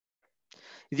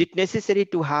Is it necessary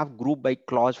to have group by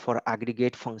clause for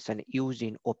aggregate function used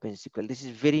in OpenSQL? This is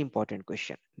very important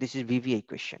question. This is VVA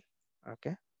question.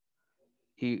 Okay.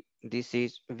 This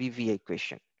is VVA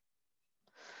question.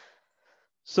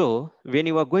 So when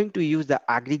you are going to use the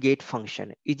aggregate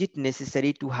function, is it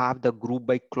necessary to have the group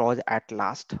by clause at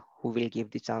last? Who will give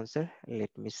this answer?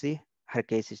 Let me see. Her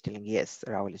case is telling yes.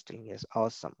 Rahul is telling yes.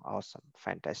 Awesome. Awesome.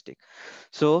 Fantastic.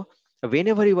 So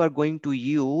whenever you are going to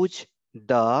use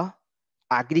the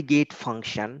aggregate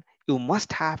function, you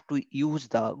must have to use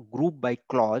the group by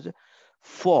clause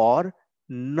for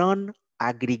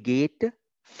non-aggregate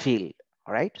field.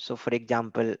 All right. So for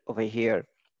example, over here,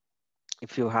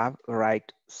 if you have right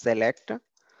select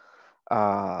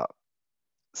uh,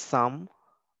 some,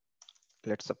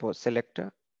 let's suppose select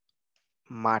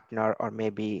Martner or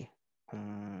maybe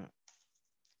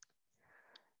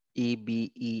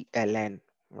EBELN,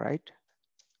 right?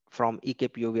 From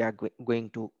EKPO, we are going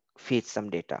to fetch some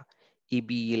data,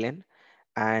 EBELN,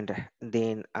 and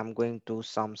then I'm going to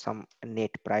some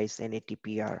net price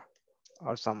NATPR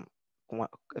or some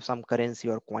currency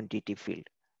or quantity field,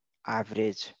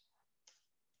 average,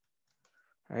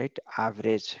 right?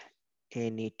 Average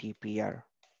NATPR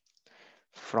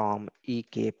from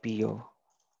EKPO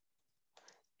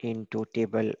into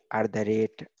table at the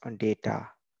rate data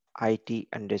IT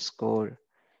underscore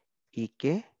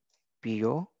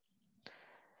EKPO.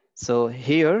 So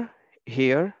here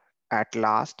at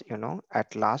last,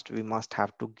 at last we must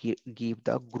have to give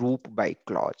the group by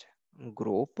clause,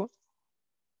 group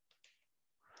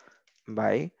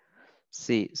by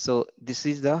C. So this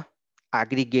is the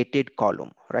aggregated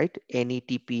column, right?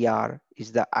 NETPR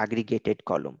is the aggregated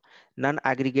column.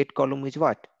 Non-aggregate column is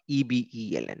what?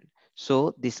 EBELN.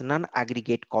 So this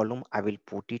non-aggregate column, I will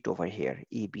put it over here,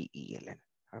 EBELN,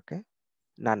 okay?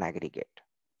 Non-aggregate.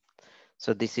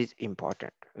 So this is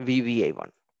important, VVA1.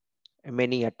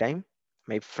 Many a time,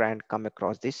 my friend come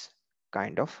across this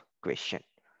kind of question.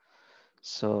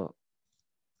 So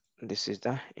this is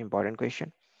the important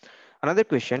question. Another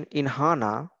question in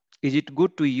HANA, is it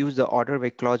good to use the order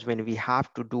by clause when we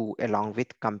have to do along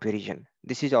with comparison?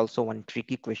 This is also one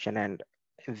tricky question and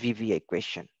VVA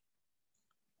question.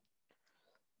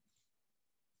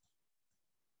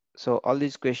 So all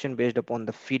these questions based upon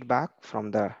the feedback from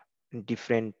the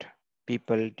different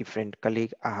people, different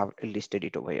colleague, I have listed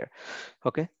it over here.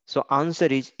 Okay, so answer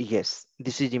is yes,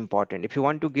 this is important. If you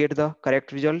want to get the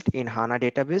correct result in HANA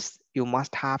database, you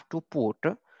must have to put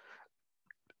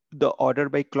the order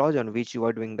by clause on which you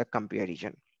are doing the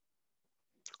comparison.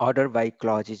 Order by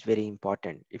clause is very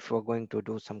important if you're going to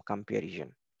do some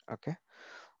comparison, okay,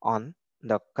 on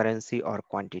the currency or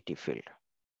quantity field.